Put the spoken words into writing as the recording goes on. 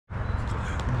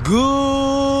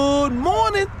Good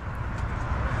morning.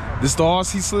 This the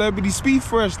RC Celebrity Speed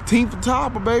Fresh Team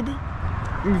Photographer, baby.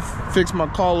 Let me fix my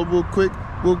collar real quick.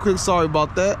 Sorry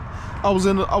about that. I was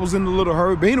in a little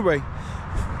hurry. But anyway,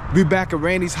 be back at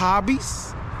Randy's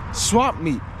Hobbies Swap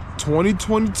Meet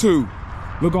 2022.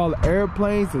 Look, all the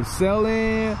airplanes are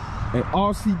selling and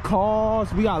RC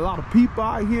cars. We got a lot of people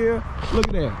out here. Look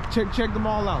at that. Check them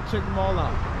all out. Check them all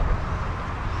out.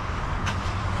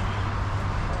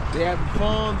 They having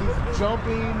fun, do some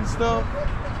jumping and stuff.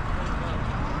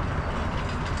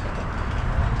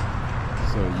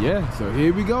 So yeah, so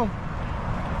here we go.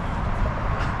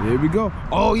 Here we go.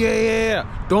 Oh yeah.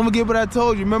 Don't forget what I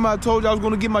told you. Remember I told you I was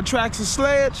gonna get my tracks and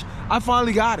sledge? I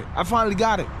finally got it.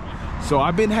 So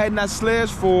I've been having that sledge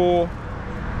for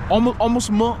almost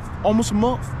a month.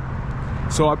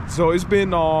 So it's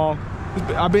been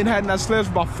I've been having that sledge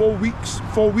for about 4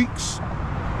 weeks.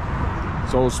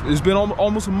 So it's been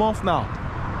almost a month now.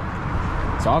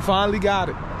 So I finally got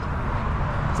it.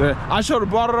 So I should have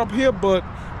brought it up here, but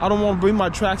I don't want to bring my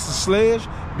tracks and sledge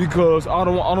because I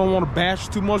don't want to bash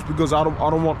too much, because I don't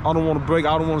want to break.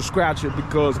 I don't want to scratch it,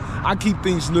 because I keep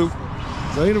things new.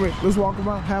 So anyway, let's walk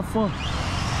around, have fun.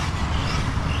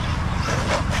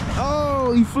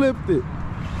 Oh, he flipped it.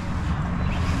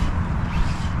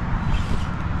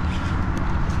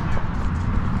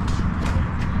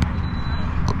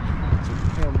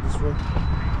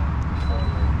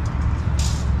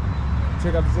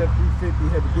 Check out this F350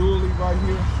 heavy dually right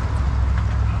here.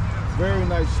 Very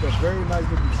nice stuff. Very nice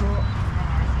looking truck.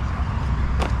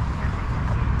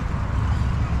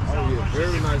 Oh yeah,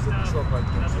 very nice looking truck right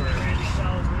there. That's what Randy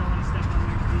sells. We don't want to step on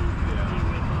their feet.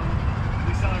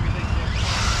 We sell everything here.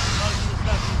 Most of the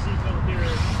stuff you see built here,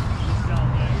 we sell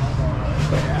there.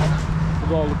 Look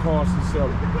at all the cars we sell.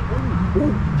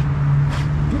 Ooh.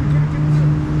 Get it.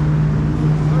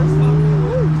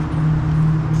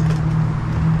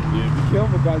 Be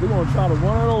careful, guys. They're gonna try to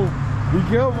run it over. Be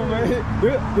careful, man.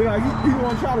 They're like, he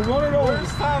gonna try to run it over.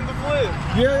 It's time to flip.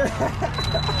 Yeah.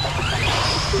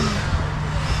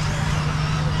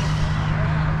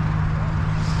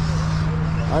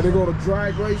 Alright, they go to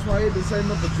drag race right here. They're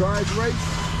setting up a drag race.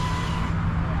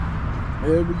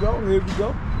 Here we go.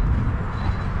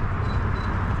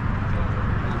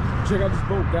 Check out this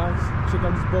boat, guys. Check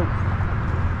out this boat.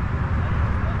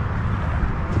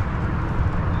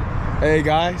 Hey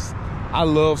guys, I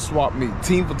love swap meet.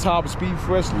 Team Photographer Speed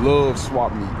Fresh loves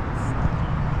swap meet.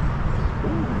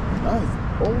 Ooh, nice.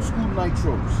 Old school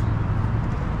nitros.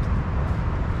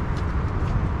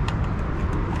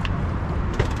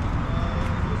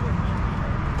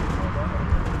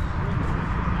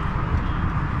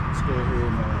 Let's go ahead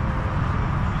and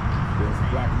there's a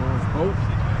black and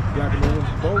orange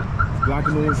boat. Black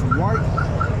and orange and white.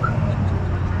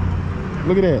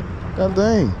 Look at that. God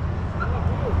dang.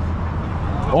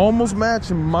 Almost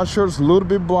matching. My shirt's a little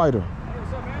bit brighter. Hey,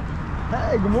 what's up, man?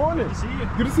 Hey, good morning. Good to see you.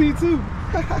 Good to see you too.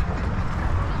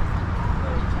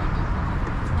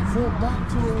 Full back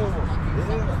tour.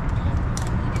 Yeah.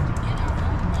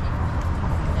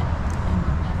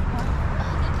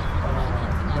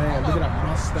 Man, look at that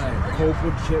Mustang.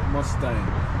 Cobra Jet Mustang.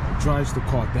 Drives the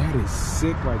car. That is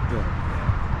sick right there.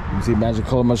 You see magic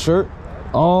color of my shirt?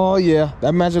 Oh yeah,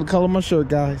 that magic color of my shirt,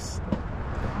 guys.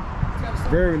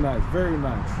 Very nice, very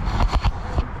nice.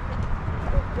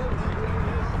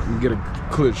 You can get a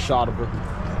clear shot of her.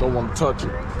 Don't want to touch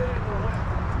it.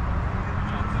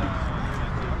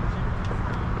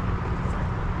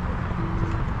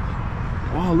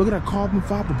 Wow, look at that carbon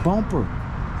fiber bumper.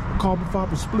 Carbon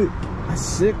fiber split. That's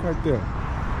sick right there.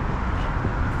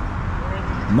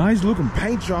 Nice looking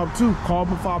paint job too.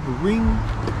 Carbon fiber ring.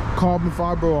 Carbon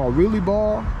fiber wheelie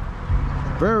bar.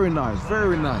 Very nice,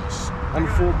 very nice. On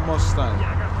the Ford Mustang,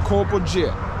 Corporate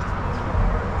Jet.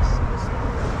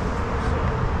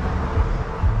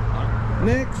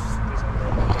 Next,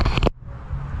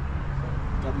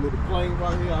 got a little plane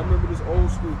right here. I remember this old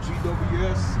school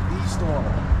GWS E-Star.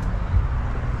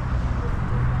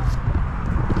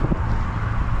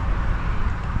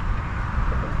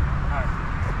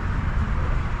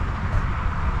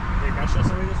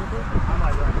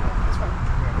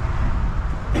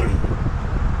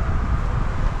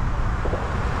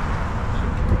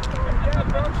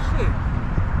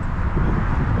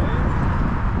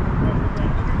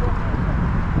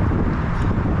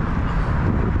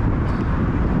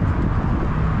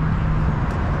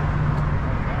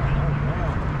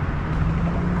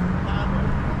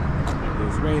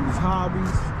 Randy's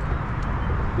Hobbies.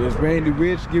 There's Randy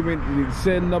Rich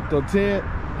setting up the tent,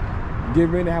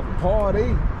 getting ready to have a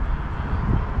party.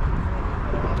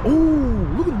 Ooh,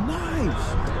 look at the knives.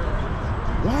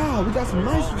 Wow, we got some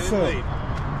nice stuff.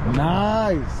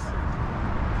 Nice.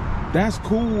 That's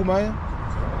cool, man.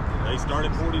 They start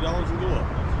at $40 and go up.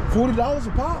 $40 a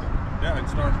pop? Yeah, it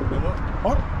starts to go up.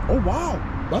 Oh wow.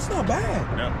 That's not bad.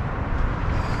 Yeah.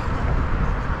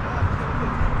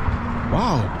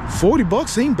 Wow.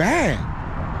 $40 ain't bad.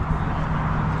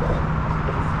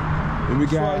 Then we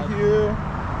got right here.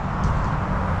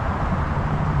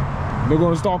 They're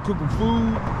gonna start cooking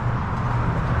food.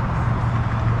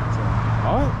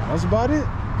 All right, that's about it.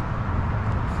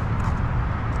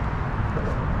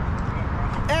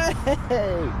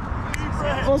 Hey,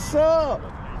 what's up?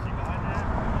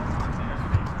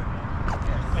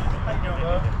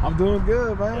 I'm doing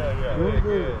good, man. Yeah, doing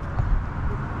good.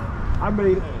 I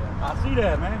made it. I see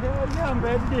that, man. Hell yeah, I'm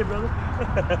glad you did, brother.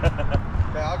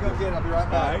 Okay, I'll go get it. I'll be right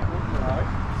back. All right.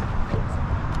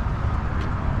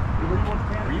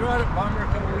 Were you out at Bomber a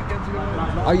couple weekends ago?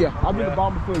 Oh yeah, I've been to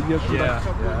Bomberfield yesterday.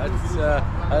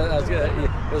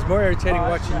 It was more irritating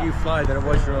watching you fly than it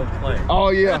was your own plane. Oh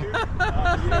yeah.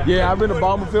 Yeah, I've been to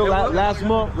Bomberfield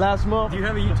last month. Do you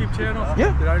have a YouTube channel?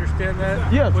 Yeah. Did I understand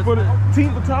that? Yeah, for the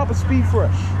Team Photographer Speed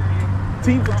Fresh.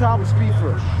 Team Photographer Speed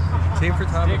Fresh. Team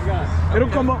Photography. It'll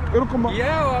come up. It'll come up.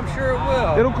 Yeah, well, I'm sure it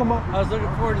will. It'll come up. I was looking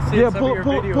forward to seeing Yeah, some of your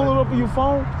videos. pull it up on your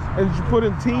phone and you put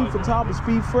in Team Photographer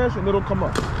Speed Fresh and it'll come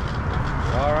up.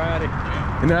 Alrighty.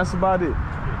 And that's about it.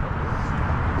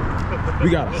 We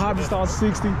got a Hobby Star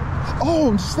 60.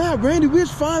 Oh, snap, Randy Rich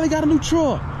finally got a new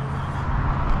truck.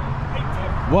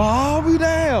 Well, I'll be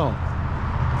down.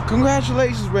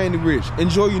 Congratulations, Randy Rich.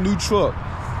 Enjoy your new truck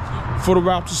for the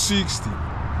Raptor 60.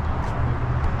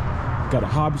 Got a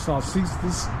Hobby Star 60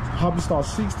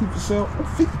 for sale. Oh,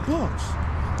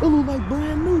 $50. It look like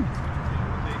brand new.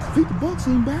 $50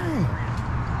 ain't bad.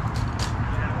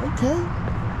 Okay.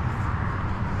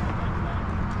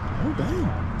 Oh damn.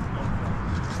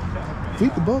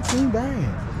 $50 ain't bad.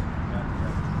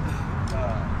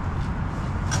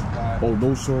 Oh,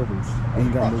 no servers.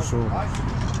 Ain't got no servers.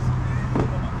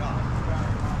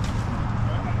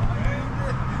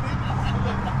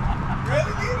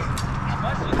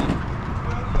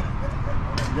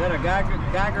 Is that a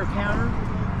Geiger counter?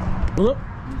 What?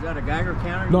 Is that a Geiger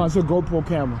counter? No, it's a GoPro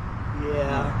camera.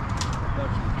 Yeah.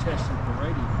 Thought you were testing for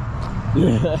radio.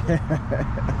 Yeah.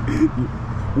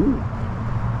 Ooh.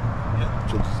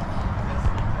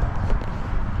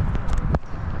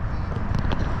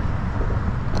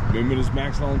 Remember this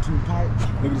Max Long 2 pipe?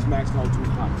 Look at this Max Long 2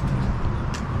 pipe.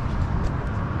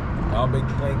 I'll make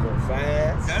the plane go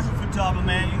fast. That's a photographer,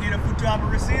 man. You need a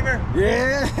photographer receiver?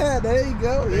 Yeah, there you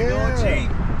go. They going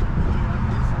cheap.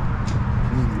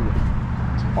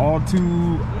 All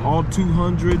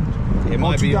 200. It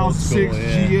might be old school,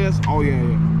 2006 GS. Oh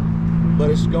yeah. But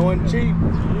it's going cheap.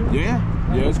 Yeah,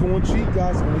 it's going cheap,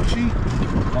 guys. It's going cheap.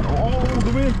 Oh,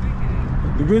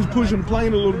 the wind's pushing the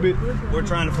plane a little bit. We're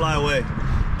trying to fly away.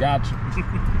 Gotcha.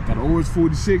 Got an OS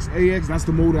 46 AX. That's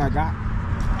the motor I got.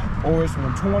 OS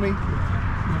 120.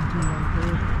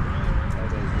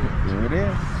 There it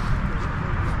is.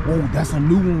 Oh, that's a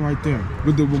new one right there.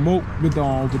 With the remote, with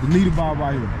the needle valve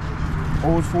right here.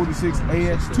 OS 46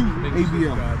 AX2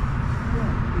 ABL.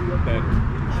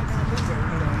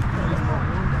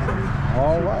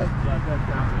 All right.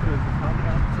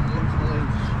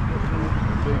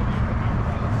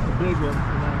 The big one.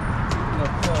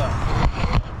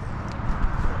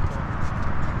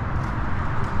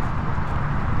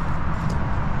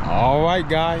 All right,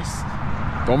 guys.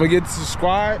 Don't forget to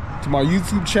subscribe to my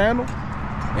YouTube channel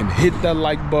and hit that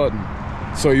like button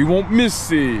so you won't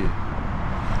miss it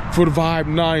for the Vibe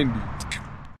 90.